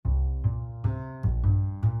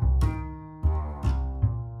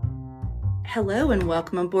Hello and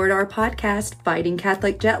welcome aboard our podcast, Fighting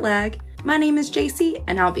Catholic Jet Lag. My name is JC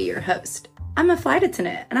and I'll be your host. I'm a flight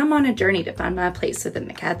attendant and I'm on a journey to find my place within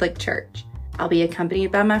the Catholic Church. I'll be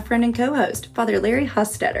accompanied by my friend and co-host, Father Larry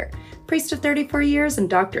Hostetter, priest of 34 years and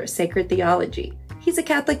doctor of sacred theology. He's a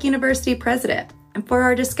Catholic University president, and for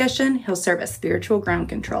our discussion, he'll serve as spiritual ground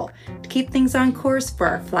control to keep things on course for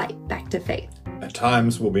our flight back to faith. At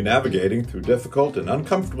times, we'll be navigating through difficult and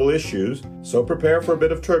uncomfortable issues, so prepare for a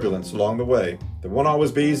bit of turbulence along the way. There won't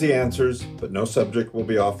always be easy answers, but no subject will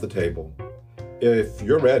be off the table. If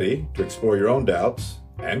you're ready to explore your own doubts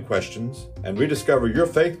and questions and rediscover your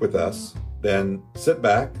faith with us, then sit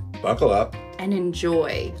back, buckle up, and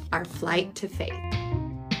enjoy our flight to faith.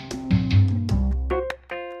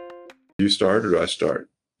 You start or do I start?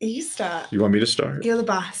 You start. You want me to start? You're the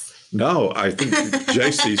boss. No, I think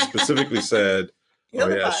JC specifically said, You're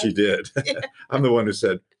the yeah, boss. she did. I'm the one who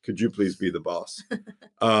said, could you please be the boss?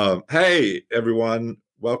 Hey, everyone.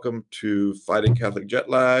 Welcome to Fighting Catholic Jet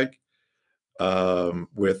Lag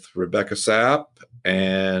with Rebecca Sapp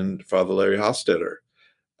and Father Larry Hostetter.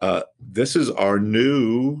 This is our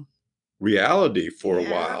new reality for a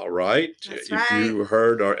while, right? That's If right. you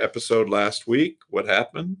heard our episode last week, what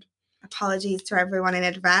happened? Apologies to everyone in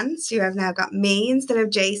advance. You have now got me instead of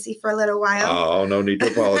JC for a little while. Oh, no need to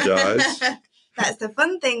apologize. That's the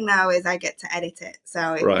fun thing, though, is I get to edit it.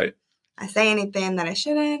 So if Right. I say anything that I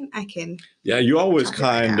shouldn't, I can. Yeah, you always Chop it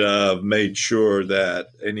right kind of made sure that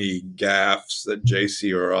any gaffes that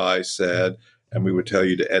JC or I said, and we would tell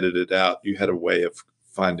you to edit it out, you had a way of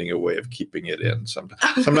finding a way of keeping it in.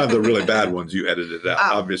 Sometimes the really bad ones you edited out,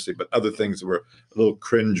 Oh. obviously, but other things that were a little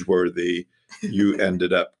cringeworthy, you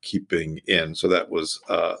ended up keeping in. So that was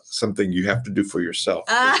something you have to do for yourself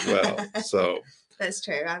as well. So That's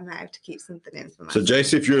true. I might have to keep something in for So myself.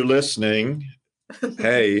 JC, if you're listening,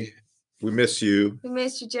 hey, we miss you. We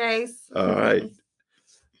missed you, Jace. All right.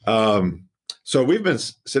 So we've been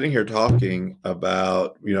sitting here talking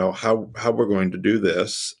about, how we're going to do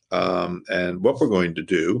this and what we're going to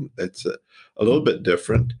do. It's a little bit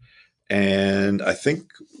different. And I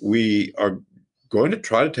think we are going to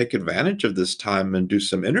try to take advantage of this time and do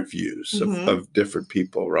some interviews of different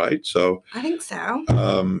people, right? So I think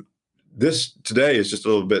so. this today is just a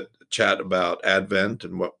little bit chat about Advent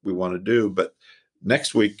and what we want to do. But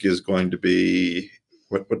next week is going to be,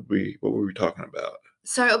 what were we talking about?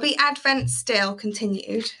 So it'll be Advent still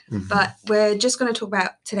continued, but we're just going to talk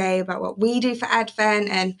about today about what we do for Advent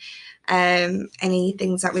and any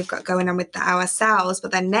things that we've got going on with ourselves.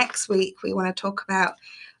 But then next week we want to talk about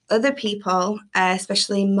other people,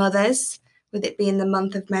 especially mothers, with it being the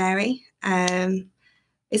month of Mary.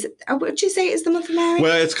 Is it? Would you say it's the month of Mary?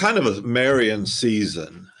 Well, it's kind of a Marian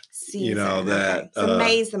season. Okay. So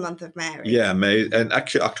May's the month of Mary. Yeah, May, and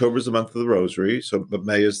actually October is the month of the Rosary. So, but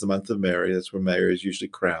May is the month of Mary. That's where Mary is usually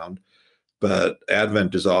crowned. But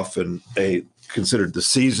Advent is often considered the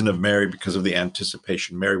season of Mary because of the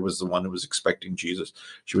anticipation. Mary was the one who was expecting Jesus.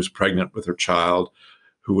 She was pregnant with her child,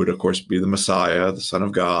 who would, of course, be the Messiah, the Son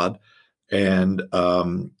of God. And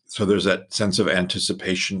so there's that sense of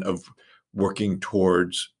anticipation of working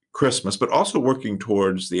towards Christmas, but also working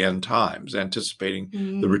towards the end times, anticipating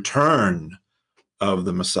the return of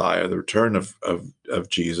the Messiah, the return of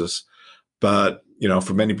Jesus. But,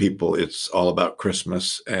 for many people, it's all about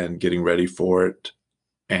Christmas and getting ready for it.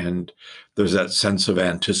 And there's that sense of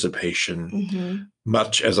anticipation,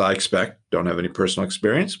 much as I expect, don't have any personal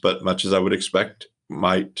experience, but much as I would expect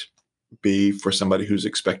might be for somebody who's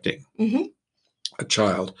expecting a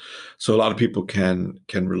child. So a lot of people can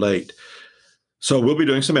relate. So we'll be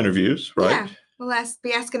doing some interviews, right? Yeah. We'll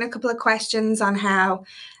be asking a couple of questions on how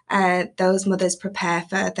those mothers prepare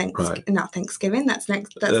for not Thanksgiving. That's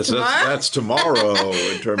tomorrow. That's tomorrow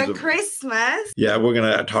in terms for of Christmas. Yeah, we're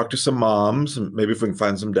going to talk to some moms, and maybe if we can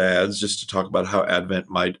find some dads, just to talk about how Advent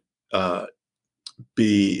might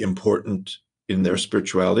be important in their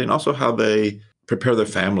spirituality, and also how they prepare their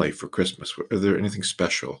family for Christmas. Is there anything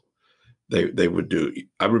special they would do?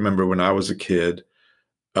 I remember when I was a kid,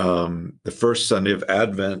 the first Sunday of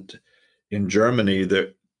Advent in Germany,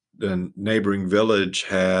 the neighboring village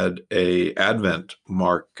had a Advent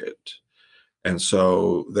market. And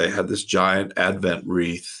so they had this giant Advent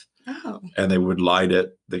wreath and they would light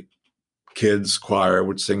it. The kids choir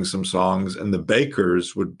would sing some songs and the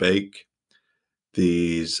bakers would bake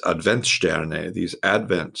these Adventssterne, these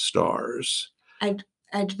Advent stars.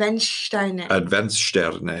 Adventssterne.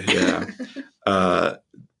 Adventssterne, yeah.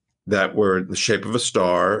 That were in the shape of a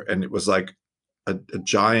star, and it was like a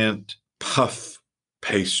giant puff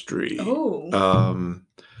pastry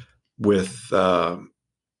with, I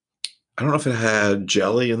don't know if it had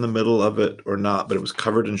jelly in the middle of it or not, but it was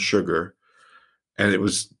covered in sugar. and it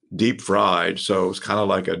was deep fried, so it was kind of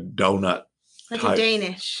like a donut. Like type. a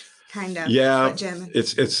Danish kind of. Yeah, Like German.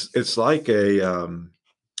 it's like a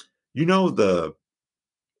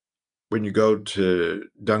when you go to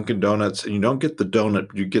Dunkin' Donuts and you don't get the donut,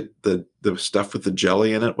 you get the stuff with the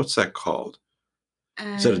jelly in it. What's that called?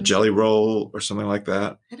 Is that a jelly roll or something like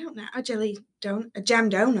that? I don't know. A jam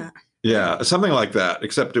donut. Yeah, something like that.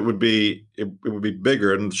 Except it would be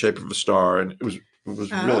bigger in the shape of a star, and it was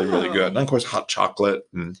really, really good. And of course, hot chocolate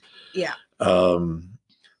and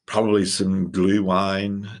probably some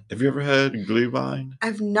Glühwein. Have you ever had Glühwein?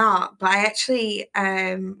 I've not, but I actually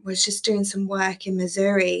was just doing some work in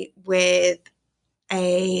Missouri with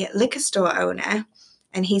a liquor store owner,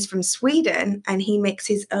 and he's from Sweden, and he makes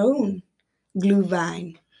his own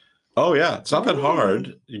Glühwein. Oh yeah, it's not that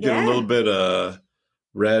hard. You get a little bit of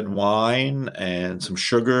red wine and some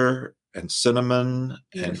sugar and cinnamon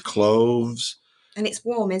and cloves. And it's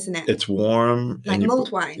warm, isn't it? It's warm. Like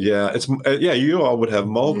mulled wine. Yeah, it's you all would have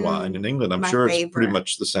mulled wine in England. I'm sure it's pretty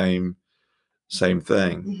much the same thing.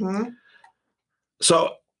 Mm-hmm.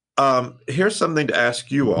 So here's something to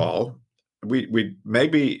ask you all. We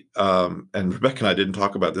maybe and Rebecca and I didn't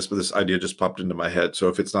talk about this, but this idea just popped into my head. So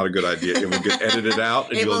if it's not a good idea, it will get edited out,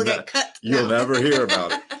 and it will get cut. You'll never hear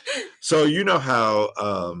about it. So you know how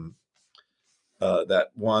that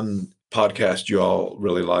one podcast you all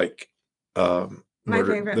really like, My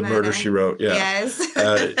favorite, the Murder She Wrote. Yeah, yes.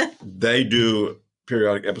 They do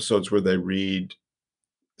periodic episodes where they read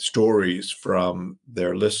stories from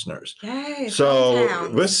their listeners. Yay, so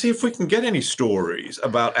let's see if we can get any stories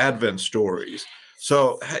about Advent stories.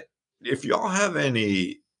 So if y'all have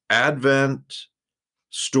any Advent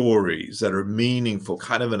stories that are meaningful,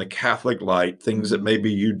 kind of in a Catholic light, things that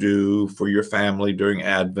maybe you do for your family during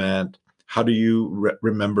Advent, how do you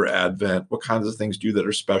remember Advent? What kinds of things do you that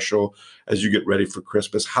are special as you get ready for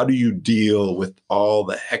Christmas? How do you deal with all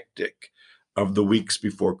the hectic of the weeks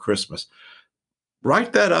before Christmas?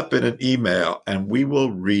 Write that up in an email, and we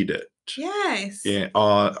will read it. Yes. In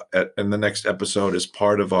the next episode as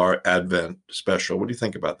part of our Advent special. What do you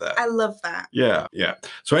think about that? I love that. Yeah.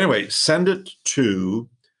 So anyway, send it to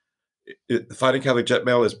Fighting Catholic Jet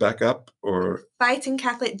Mail is back up, or Fighting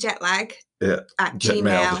Catholic Jetlag at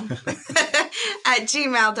Gmail. at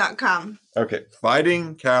gmail.com. Okay.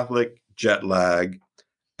 Fighting Catholic Jetlag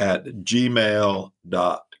at gmail.com.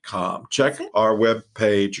 Check our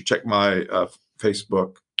webpage, or check my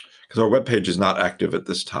Facebook, because our webpage is not active at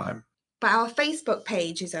this time. But our Facebook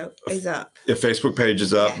page is up. The Facebook page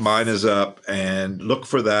is up. Yes. Mine is up. And look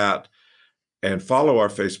for that and follow our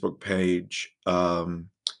Facebook page. And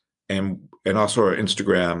also our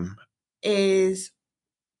Instagram is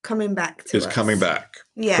coming back to us. Coming back.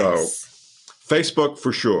 Yes. So Facebook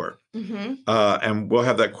for sure. Mm-hmm. And we'll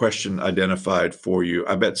have that question identified for you.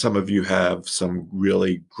 I bet some of you have some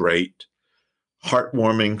really great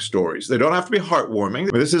heartwarming stories. They don't have to be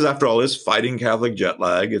heartwarming. This is, after all, is Fighting Catholic Jet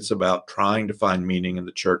Lag. It's about trying to find meaning in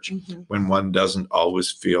the church when one doesn't always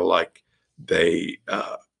feel like they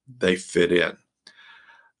fit in.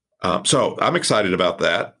 So I'm excited about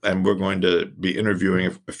that, and we're going to be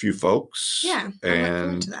interviewing a few folks,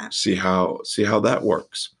 and see how that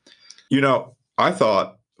works. You know, I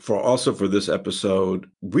thought for this episode,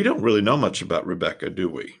 we don't really know much about Rebecca, do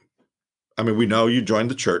we? I mean, we know you joined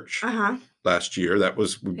the church last year.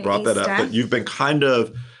 We brought that up, but you've been kind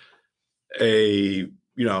of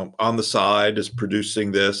on the side as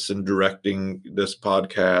producing this and directing this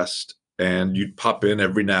podcast, and you'd pop in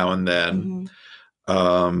every now and then.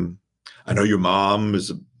 I know your mom is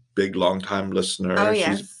a big, long-time listener. Oh,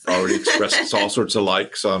 yes. She's already expressed all sorts of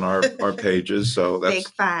likes on our pages. So that's big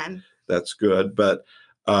fan. That's good. But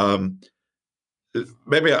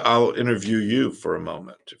maybe I'll interview you for a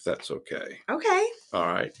moment, if that's okay. Okay. All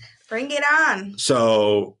right. Bring it on.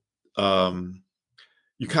 So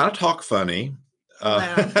you kind of talk funny.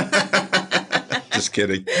 Just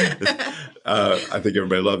kidding. I think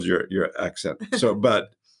everybody loves your accent. So,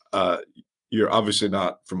 but you're obviously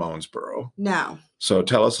not from Owensboro. No. So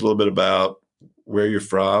tell us a little bit about where you're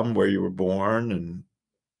from, where you were born, and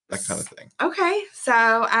that kind of thing. Okay. So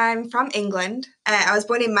I'm from England. I was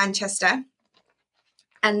born in Manchester.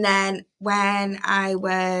 And then when I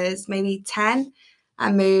was maybe 10,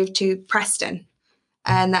 I moved to Preston.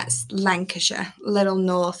 And that's Lancashire, a little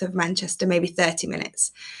north of Manchester, maybe 30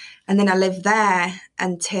 minutes. And then I lived there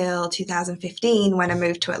until 2015 when I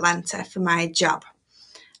moved to Atlanta for my job.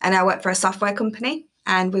 And I worked for a software company,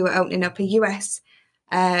 and we were opening up a US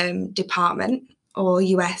department, or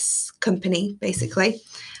US company, basically.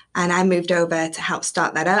 And I moved over to help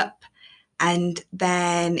start that up. And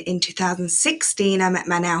then in 2016, I met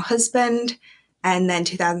my now husband, And then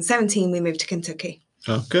 2017, we moved to Kentucky.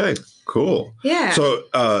 Okay, cool. Yeah. So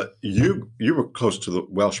you were close to the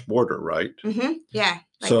Welsh border, right? Mm-hmm. Yeah.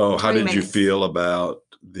 Like So how 20 did you minutes. feel about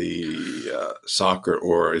the soccer,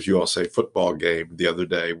 or as you all say, football game the other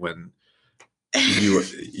day when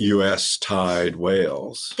U.S. tied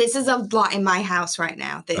Wales? This is a lot in my house right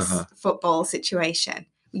now, this football situation.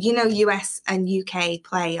 You know, US and UK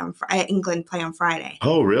play on England play on Friday.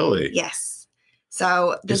 Oh, really? Yes.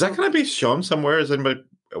 So is that going to be shown somewhere? Is anybody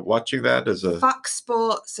watching that? As a Fox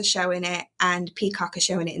Sports are showing it, and Peacock are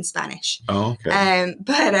showing it in Spanish. Oh, okay.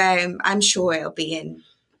 But I'm sure it'll be in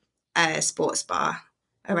a sports bar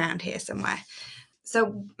around here somewhere.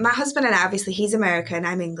 So my husband and I, obviously, he's American,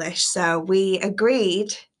 I'm English. So we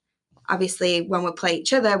agreed. Obviously, when we play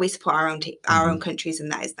each other, we support our own countries,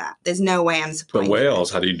 and that is that. There's no way I'm supporting. But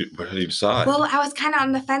Wales, how do you decide? Well, I was kind of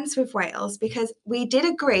on the fence with Wales because we did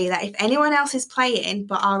agree that if anyone else is playing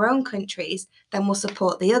but our own countries, then we'll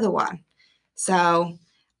support the other one. So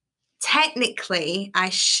technically, I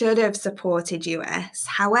should have supported US.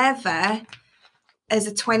 However, as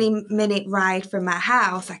a 20-minute ride from my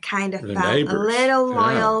house, I kind of felt a little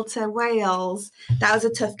loyal to Wales. That was a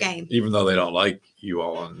tough game. Even though they don't like you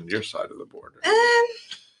all on your side of the border.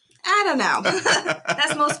 I don't know.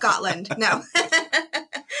 That's more Scotland. No.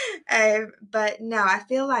 But no, I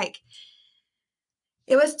feel like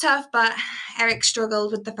it was tough, but Eric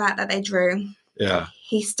struggled with the fact that they drew. Yeah.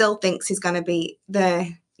 He still thinks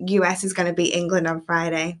the US is going to beat England on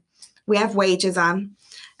Friday. We have wagers on.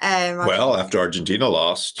 Well, after Argentina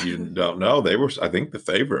lost, you don't know. They were, I think, the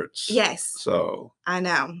favorites. Yes. So I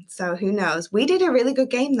know. So who knows? We did a really good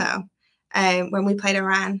game, though. When we played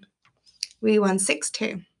Iran, we won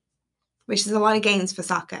 6-2, which is a lot of games for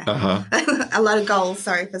soccer. A lot of goals,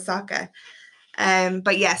 for soccer.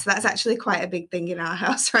 But yes, that's actually quite a big thing in our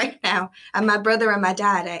house right now. And my brother and my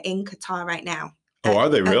dad are in Qatar right now. Oh, are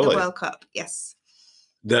they really? At the World Cup, yes.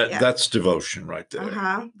 That's devotion right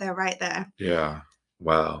there. They're right there. Yeah.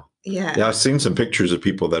 Wow. Yeah. Yeah, I've seen some pictures of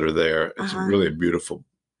people that are there. It's really a beautiful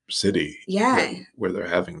city. Yeah. Where they're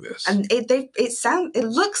having this. And it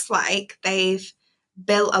looks like they've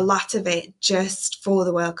built a lot of it just for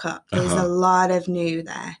the World Cup. There's a lot of new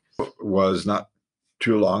there. Was not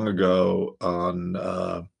too long ago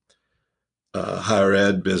on higher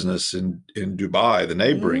ed business in Dubai, the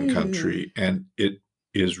neighboring country, and it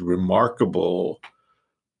is remarkable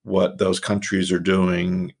what those countries are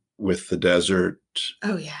doing with the desert.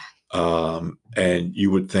 Oh, yeah. And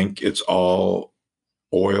you would think it's all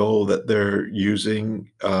oil that they're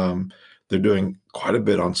using. They're doing quite a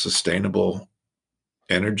bit on sustainable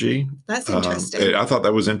energy. That's interesting. I thought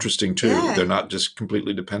that was interesting, too. Yeah. They're not just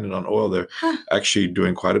completely dependent on oil. They're actually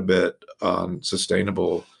doing quite a bit on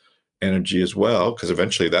sustainable energy as well, because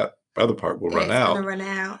eventually that other part will run out. It's going to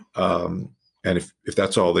run out. And if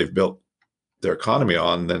that's all they've built their economy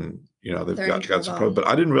on, then they've got some problems. But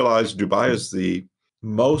I didn't realize Dubai is the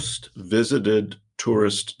most visited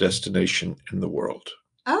tourist destination in the world.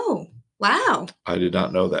 Oh, wow. I did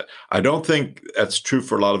not know that. I don't think that's true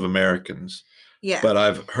for a lot of Americans. Yeah. But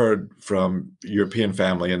I've heard from European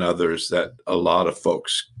family and others that a lot of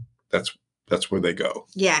folks, that's where they go.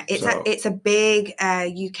 Yeah, it's a big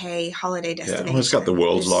UK holiday destination. Yeah, well, it's got the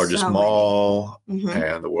world's largest mall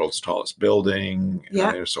and the world's tallest building.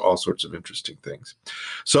 Yeah. There's all sorts of interesting things.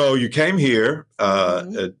 So you came here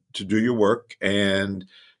to do your work, and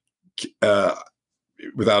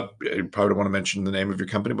without, you probably don't want to mention the name of your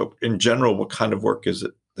company, but in general, what kind of work is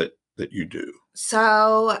it that you do?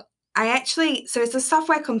 So it's a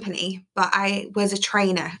software company, but I was a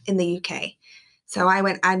trainer in the UK. So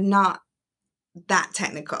I'm not that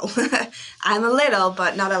technical. I'm a little,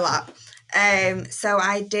 but not a lot. So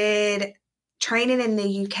I did training in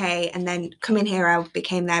the UK, and then coming here, I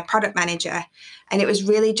became their product manager. And it was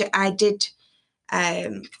really, I did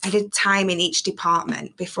time in each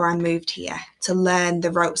department before I moved here to learn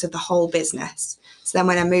the ropes of the whole business. So then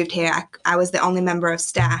when I moved here, I was the only member of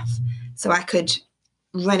staff, so I could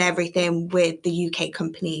run everything with the UK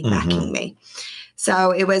company backing me.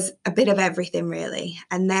 So it was a bit of everything, really.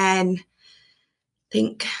 And then I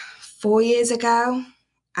think 4 years ago,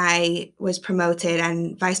 I was promoted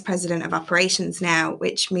and vice president of operations now,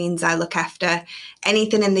 which means I look after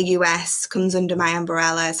anything in the US comes under my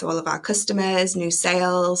umbrella. So all of our customers, new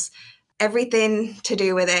sales, everything to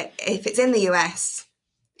do with it. If it's in the US,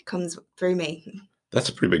 it comes through me. That's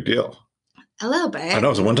a pretty big deal. A little bit. I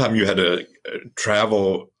know. So one time you had to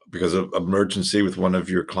travel because of emergency with one of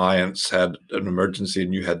your clients had an emergency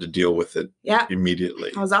and you had to deal with it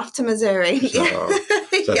immediately. I was off to Missouri. So,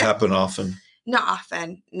 does that happen often? Not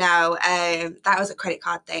often, no. That was a credit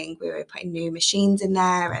card thing. We were putting new machines in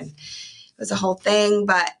there, and was a whole thing.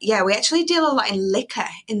 But yeah, we actually deal a lot in liquor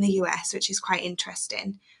in the US, which is quite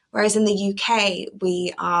interesting. Whereas in the UK,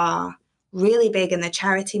 we are really big in the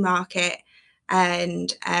charity market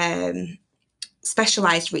and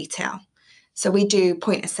specialized retail. So we do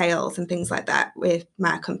point of sales and things like that with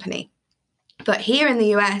my company. But here in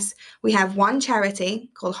the US, we have one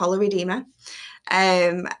charity called Holy Redeemer,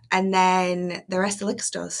 and then the rest are liquor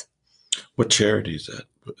stores. What charity is that?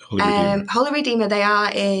 Holy Redeemer. Holy Redeemer, they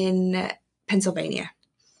are in Pennsylvania,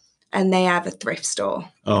 and they have a thrift store.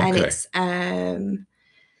 Oh, and okay. it's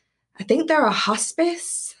I think they're a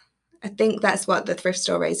hospice. I think that's what the thrift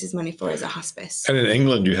store raises money for, is a hospice. And in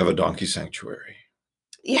England, you have a donkey sanctuary.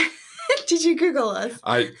 Yeah. Did you Google us?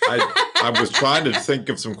 I was trying to think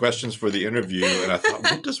of some questions for the interview, and I thought,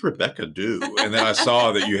 what does Rebecca do? And then I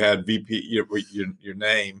saw that you had VP, your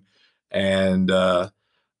name, and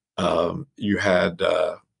you had,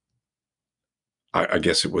 I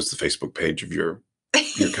guess it was the Facebook page of your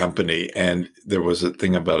company, and there was a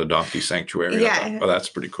thing about a donkey sanctuary. Yeah. I thought, well, that's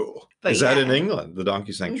pretty cool. But is that in England, the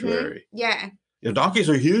donkey sanctuary? Yeah. Donkeys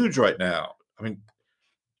are huge right now. I mean,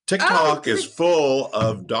 TikTok is full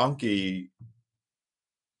of donkey.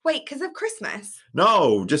 Wait, because of Christmas?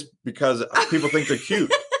 No, just because people think they're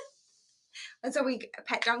cute. And so we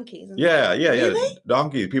pet donkeys. Yeah. Really?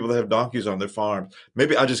 Donkeys. People that have donkeys on their farms.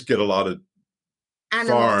 Maybe I just get a lot of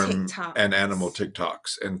farm and animal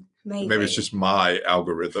TikToks, and maybe it's just my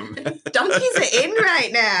algorithm. Donkeys are in right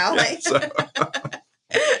now.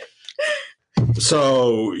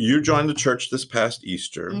 So you joined the church this past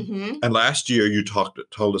Easter, and last year you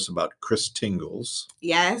told us about Christingles.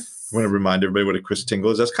 Yes. I want to remind everybody what a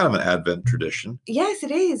Christingle is. That's kind of an Advent tradition. Yes,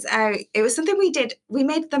 it is. It was something we did. We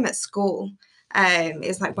made them at school. It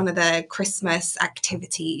was like one of the Christmas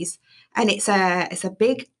activities, and it's a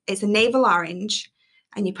navel orange,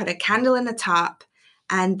 and you put a candle in the top,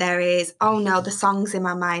 and there is, the song's in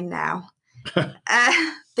my mind now.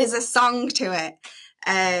 There's a song to it.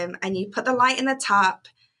 And you put the light in the top,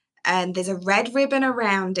 and there's a red ribbon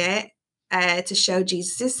around it to show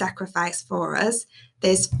Jesus' sacrifice for us.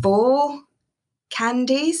 There's 4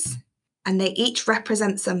 candies, and they each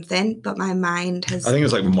represent something, but my mind has... I think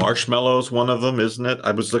it's like marshmallows, one of them, isn't it? I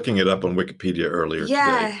was looking it up on Wikipedia earlier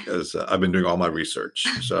today, because I've been doing all my research.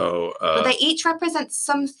 So, but they each represent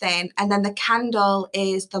something, and then the candle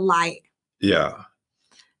is the light. Yeah.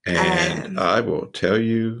 And I will tell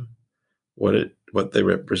you what they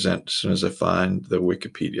represent as soon as I find the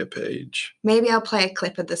Wikipedia page. Maybe I'll play a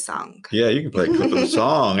clip of the song. Yeah, you can play a clip of the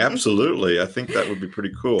song. Absolutely. I think that would be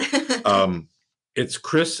pretty cool. It's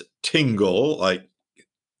Chris Tingle, like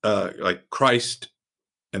Christ,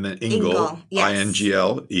 and then Ingle, yes.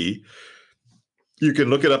 Ingle. You can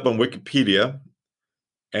look it up on Wikipedia,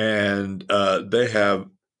 and they have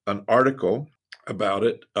an article about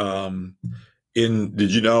it.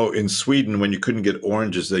 Did you know in Sweden, when you couldn't get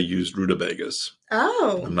oranges, they used rutabagas?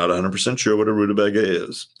 Oh. I'm not 100% sure what a rutabaga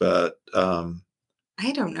is, but...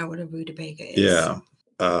 I don't know what a rutabaga is. Yeah.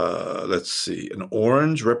 Let's see. An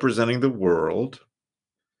orange representing the world.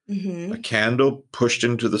 A candle pushed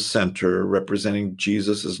into the center representing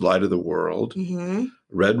Jesus as light of the world.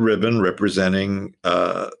 Red ribbon representing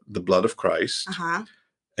the blood of Christ.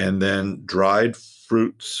 And then dried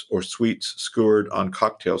fruits or sweets skewered on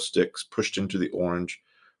cocktail sticks pushed into the orange,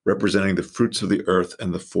 representing the fruits of the earth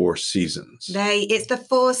and the 4 seasons. It's the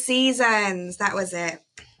 4 seasons. That was it.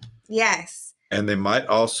 Yes. And they might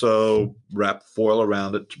also wrap foil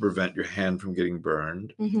around it to prevent your hand from getting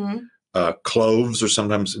burned. Cloves are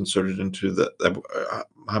sometimes inserted into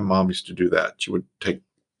my mom used to do that. She would take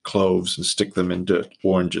cloves and stick them into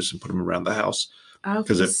oranges and put them around the house.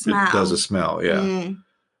 Because it does a smell, yeah.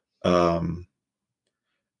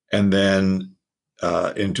 And then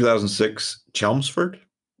in 2006, Chelmsford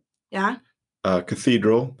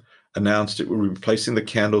Cathedral announced it would be replacing the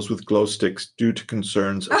candles with glow sticks due to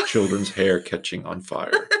concerns of children's hair catching on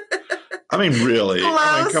fire. I mean, really?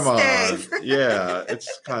 Come on. Yeah,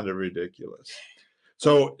 it's kind of ridiculous.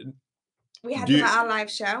 So we had them at our live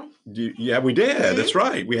show. Yeah, we did. That's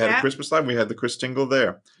right. We had a Christmas live. We had the Chris Tingle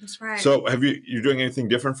there. That's right. So you're doing anything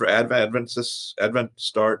different for Advent? Advent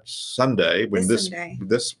starts Sunday. When this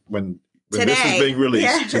is being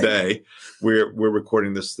released today. We're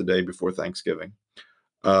recording this the day before Thanksgiving.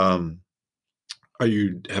 Are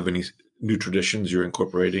you have any new traditions you're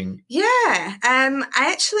incorporating? Yeah. I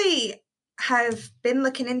actually have been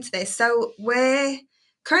looking into this. So we're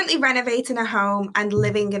currently renovating a home and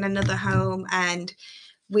living in another home, and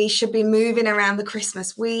we should be moving around the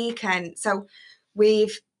Christmas week. And so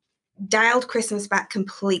we've dialed Christmas back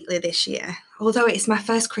completely this year. Although it's my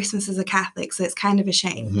first Christmas as a Catholic, so it's kind of a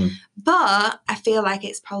shame. Mm-hmm. But I feel like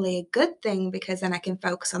it's probably a good thing because then I can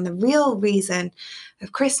focus on the real reason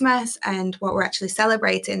of Christmas and what we're actually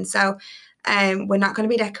celebrating. So we're not going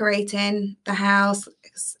to be decorating the house.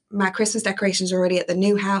 My Christmas decorations are already at the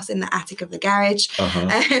new house in the attic of the garage.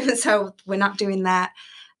 So we're not doing that.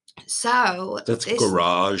 So that's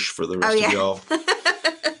garage for the rest of y'all.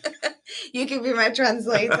 You can be my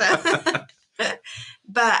translator.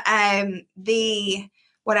 But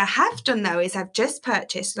what I have done though is I've just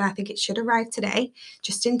purchased, and I think it should arrive today,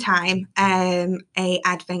 just in time, a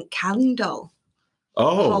Advent candle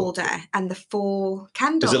holder and the 4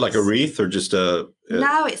 candles. Is it like a wreath or just a?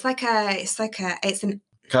 No, it's an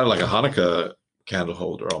kind of like a Hanukkah candle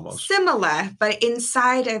holder almost. Similar, but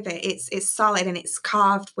inside of it, it's solid and it's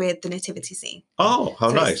carved with the nativity scene. Oh, how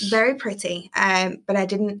nice! It's very pretty.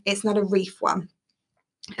 But it's not a wreath one.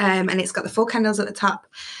 And it's got the 4 candles at the top,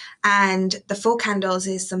 and the 4 candles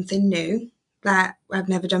is something new that I've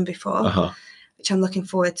never done before, which I'm looking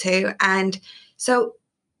forward to. And so,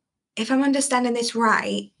 if I'm understanding this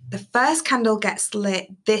right, the first candle gets lit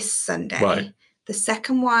this Sunday. Right. The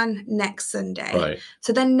second one next Sunday. Right.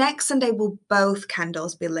 So then next Sunday will both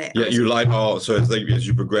candles be lit? Yeah, you light all. So it's like as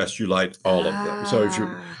you progress, you light all of them. So if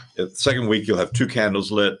the second week you'll have 2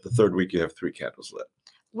 candles lit. The third week you have 3 candles lit.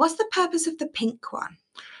 What's the purpose of the pink one?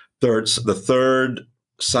 The third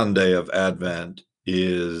Sunday of Advent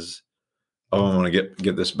is. Oh, I want to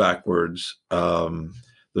get this backwards.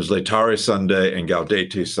 There's Laetare Sunday and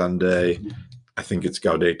Gaudete Sunday. I think it's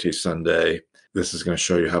Gaudete Sunday. This is going to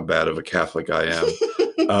show you how bad of a Catholic I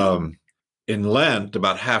am. In Lent,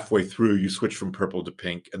 about halfway through, you switch from purple to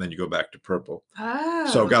pink, and then you go back to purple. Oh.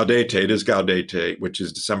 So Gaudete, it is Gaudete, which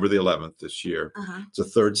is December the 11th this year. It's the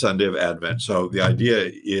third Sunday of Advent. So the idea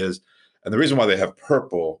is, and the reason why they have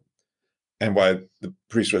purple and why the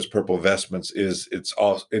priest wears purple vestments is it's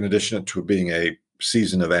all, in addition to being a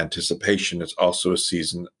season of anticipation, it's also a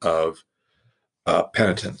season of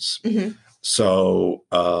penitence. Mm-hmm. So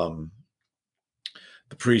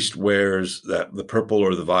the priest wears the purple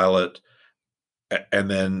or the violet,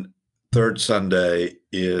 and then third Sunday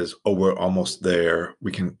is, we're almost there.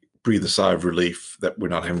 We can breathe a sigh of relief that we're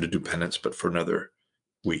not having to do penance, but for another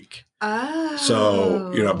week. Oh.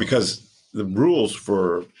 So, because the rules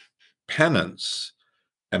for penance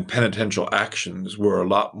and penitential actions were a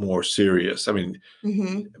lot more serious. I mean,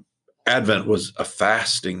 Advent was a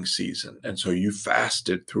fasting season, and so you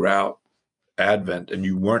fasted throughout Advent, and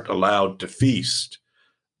you weren't allowed to feast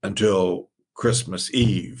until Christmas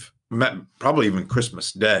Eve, probably even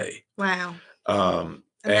Christmas Day. Wow. And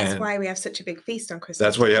that's why we have such a big feast on Christmas Day.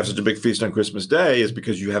 That's why you have such a big feast on Christmas Day, is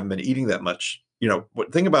because you haven't been eating that much.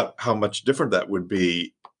 Think about how much different that would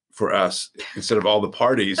be for us. Instead of all the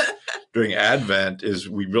parties during Advent, is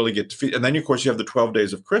we really get to feast. And then, of course, you have the 12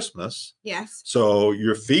 days of Christmas. Yes. So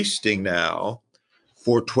you're feasting now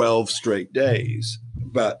for 12 straight days.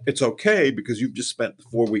 But it's okay because you've just spent the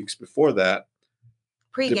 4 weeks before that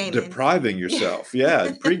pre-gaming. Depriving yourself.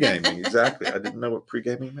 Yeah, pre-gaming, exactly. I didn't know what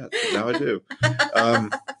pre-gaming meant, but now I do.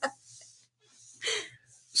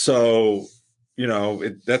 So,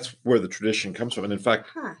 that's where the tradition comes from. And in fact,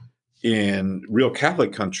 in real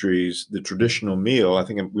Catholic countries, the traditional meal, I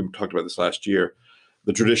think we talked about this last year,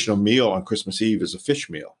 the traditional meal on Christmas Eve is a fish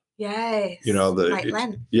meal. Yes. Like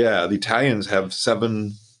Lent. Yeah, the Italians have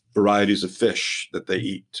 7 varieties of fish that they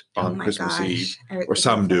eat on Christmas Eve, or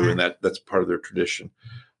some do, and that's part of their tradition.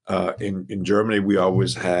 In Germany, we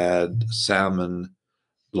always had salmon,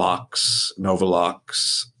 lox, Nova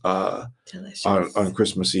lox on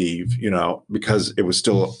Christmas Eve, because it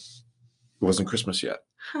wasn't Christmas yet.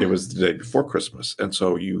 It was the day before Christmas. And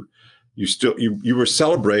so you were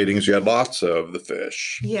celebrating, as you had lots of the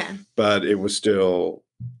fish. Yeah. But it was still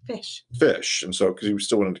fish. And so, because you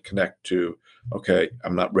still wanted to connect to, okay,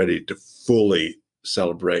 I'm not ready to fully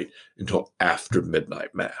celebrate until after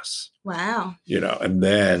midnight mass. Wow. And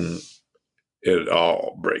then it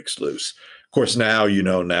all breaks loose. Of course, now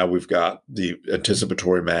we've got the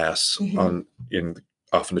anticipatory mass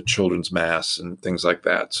often a children's mass and things like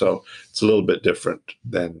that. So it's a little bit different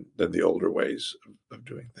than the older ways of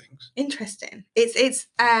doing things. Interesting. It's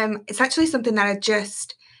actually something that I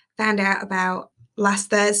just found out about last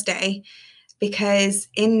Thursday, because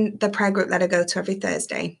in the prayer group that I go to every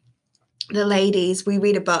Thursday, the ladies, we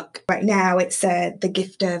read a book. Right now it's The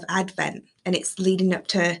Gift of Advent, and it's leading up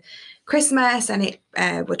to Christmas, and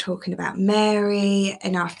we're talking about Mary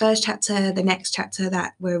in our first chapter. The next chapter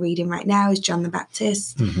that we're reading right now is John the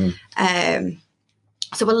Baptist.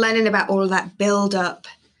 So we're learning about all of that build up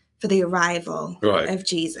for the arrival Right. of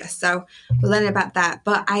Jesus. So we're learning about that.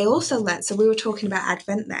 But I also learned, so we were talking about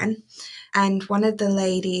Advent then, and one of the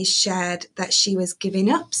ladies shared that she was giving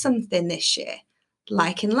up something this year,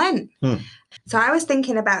 like in Lent. So I was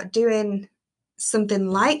thinking about doing something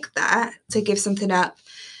like that, to give something up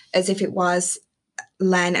as if it was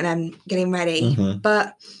Lent and I'm getting ready.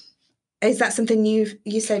 But is that something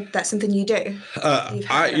you said that's something you do?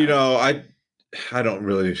 I don't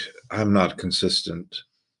really, I'm not consistent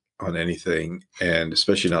on anything, and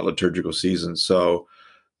especially not liturgical seasons. So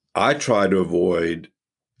I try to avoid,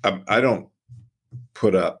 I don't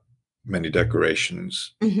put up many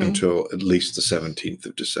decorations until at least the 17th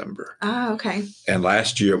of December. Oh, okay. And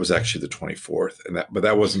last year it was actually the 24th. But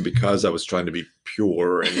that wasn't because I was trying to be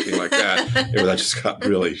pure or anything like that. I just got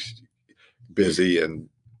really busy and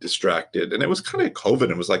distracted. And it was kind of COVID.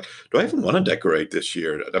 It was like, do I even want to decorate this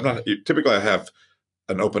year? Typically I have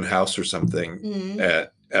an open house or something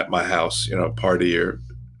at my house, a party, or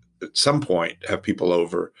at some point have people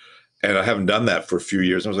over. And I haven't done that for a few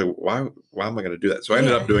years. I was like, why am I going to do that? So I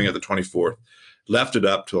ended up doing it the 24th, left it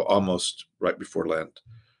up till almost right before Lent,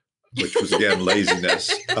 which was, again,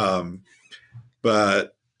 laziness.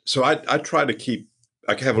 But so I try to keep,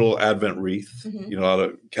 I have a little Advent wreath. A lot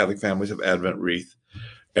of Catholic families have Advent wreath.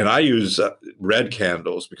 And I use red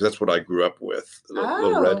candles because that's what I grew up with,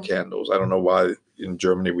 little red candles. I don't know why in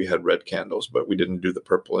Germany we had red candles, but we didn't do the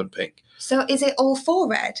purple and pink. So is it all for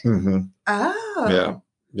red? Oh. Yeah.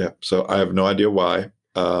 Yeah. So I have no idea why.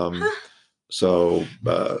 So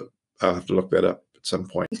I'll have to look that up at some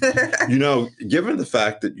point. Given the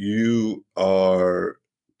fact that you are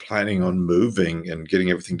planning on moving and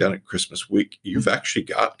getting everything done at Christmas week, you've actually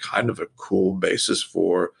got kind of a cool basis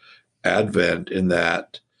for Advent in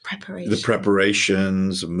that the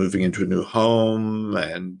preparations of moving into a new home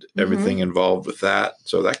and everything involved with that.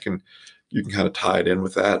 So you can kind of tie it in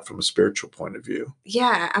with that from a spiritual point of view.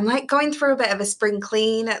 Yeah, I'm like going through a bit of a spring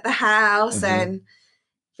clean at the house and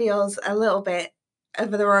feels a little bit of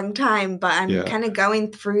the wrong time, but I'm kind of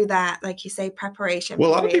going through that, like you say, preparation. Well,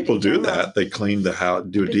 a lot of people do that. They clean the house,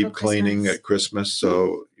 do a deep cleaning at Christmas,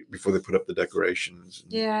 so before they put up the decorations.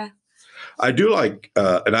 Yeah. I do like,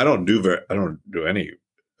 and I don't do any,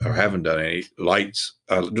 or haven't done any lights.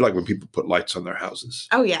 I do like when people put lights on their houses.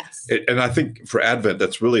 Oh, yes. And I think for Advent,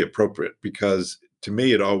 that's really appropriate because to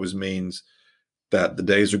me, it always means that the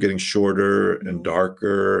days are getting shorter and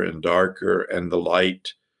darker, and the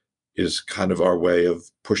light is kind of our way of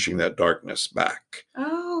pushing that darkness back.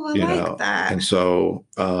 Oh, I like that. And so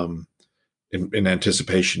in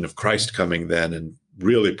anticipation of Christ coming then and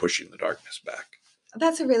really pushing the darkness back.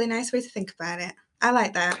 That's a really nice way to think about it. I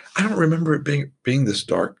like that. I don't remember it being this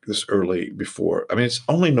dark this early before. I mean, it's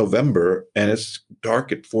only November and it's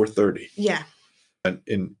dark at 4:30. Yeah. And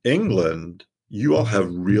in England, you all have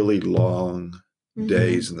really long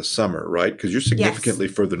days in the summer, right? Because you're significantly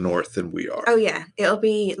further north than we are. Oh, yeah. It'll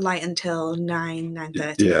be light until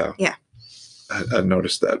 9:30. Yeah. Yeah. I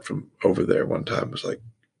noticed that from over there one time. It was like,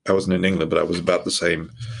 I wasn't in England, but I was about the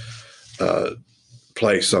same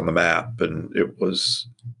place on the map. And it was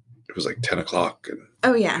like 10 o'clock. And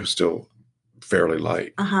it was still fairly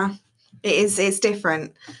light. It's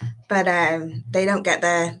different, but they don't get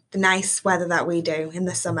the nice weather that we do in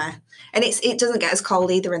the summer. And it doesn't get as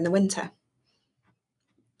cold either in the winter.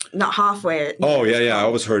 Not halfway. Oh, yeah. I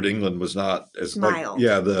always heard England was not as mild.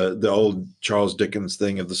 The old Charles Dickens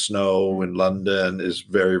thing of the snow in London is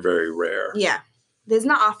very, very rare. Yeah. There's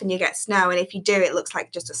not often you get snow, and if you do, it looks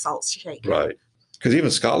like just a salt shaker. Right. Because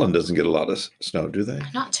even Scotland doesn't get a lot of snow, do they?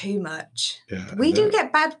 Not too much. Yeah. We do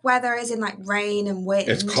get bad weather, as in like rain and wind.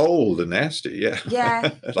 It's cold and nasty, yeah.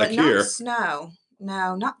 Yeah. Like but here. Not snow.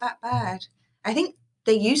 No, not that bad. I think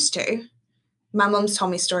they used to. My mum's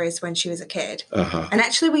told me stories when she was a kid. And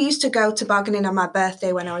actually, we used to go tobogganing on my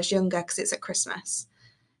birthday when I was younger because it's at Christmas.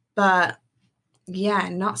 But yeah,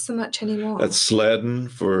 not so much anymore. That's sledding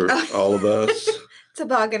for all of us.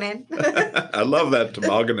 Tobogganing. I love that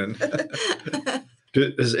tobogganing.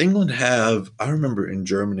 Does England have, I remember in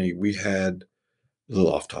Germany, we had, a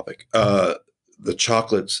little off topic, the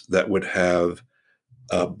chocolates that would have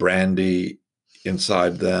brandy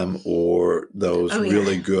inside them, or those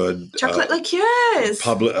really good chocolate liqueurs.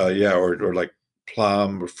 Or like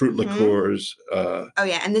plum or fruit liqueurs.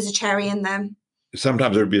 And there's a cherry in them.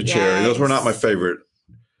 Sometimes there'd be a cherry. Those were not my favorite.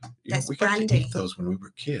 That's we brandy. got to eat those when we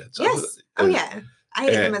were kids. Yes. I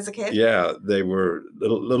ate them as a kid. Yeah, they were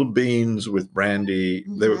little beans with brandy.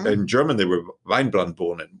 They were, in German, they were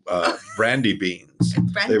Weinbrandbohnen, brandy beans.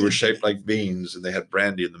 They were shaped like beans, and they had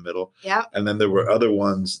brandy in the middle. Yeah. And then there were other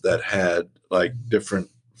ones that had like different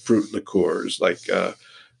fruit liqueurs, like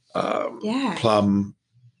plum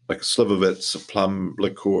like a Slivovitz, a plum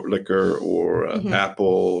liquor, or Mhm. apple,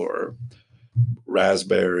 or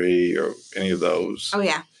raspberry, or any of those. Oh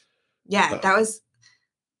yeah. Yeah, that was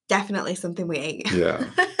definitely something we ate. Yeah.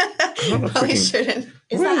 I don't know if we Probably can- shouldn't.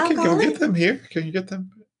 Is Well, that can we alcoholic? get them here? Can you get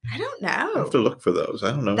them? I don't I have to know. look for those. I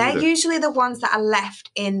don't know. They're either. usually the ones that are left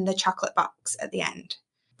in the chocolate box at the end.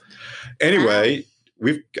 Anyway,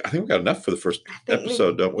 I think we've got enough for the first I think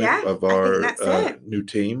episode, don't we? yeah, Of I our think that's it. new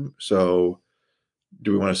team. So,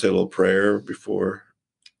 do we want to say a little prayer before?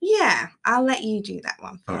 Yeah, I'll let you do that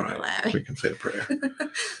one. All Father right, Larry. we can say a prayer.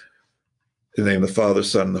 In the name of the Father,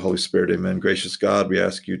 Son, and the Holy Spirit, amen. Gracious God, we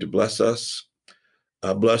ask you to bless us.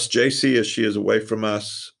 Bless JC as she is away from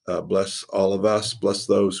us. Bless all of us. Bless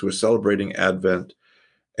those who are celebrating Advent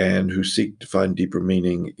and who seek to find deeper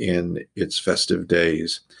meaning in its festive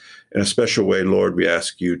days. In a special way, Lord, we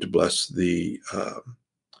ask you to bless the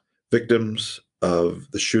victims of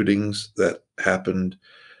the shootings that happened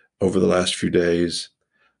over the last few days.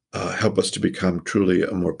 Help us to become truly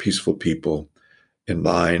a more peaceful people in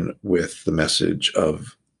line with the message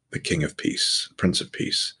of the King of Peace, Prince of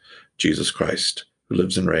Peace, Jesus Christ, who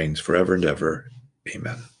lives and reigns forever and ever.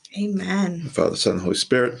 Amen. Amen. The Father, Son, and Holy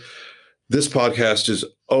Spirit. This podcast is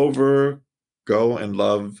over. Go and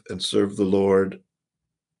love and serve the Lord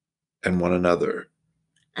and one another.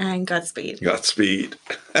 And Godspeed. Godspeed.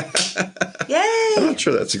 Yay! I'm not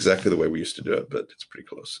sure that's exactly the way we used to do it, but it's pretty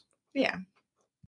close. Yeah.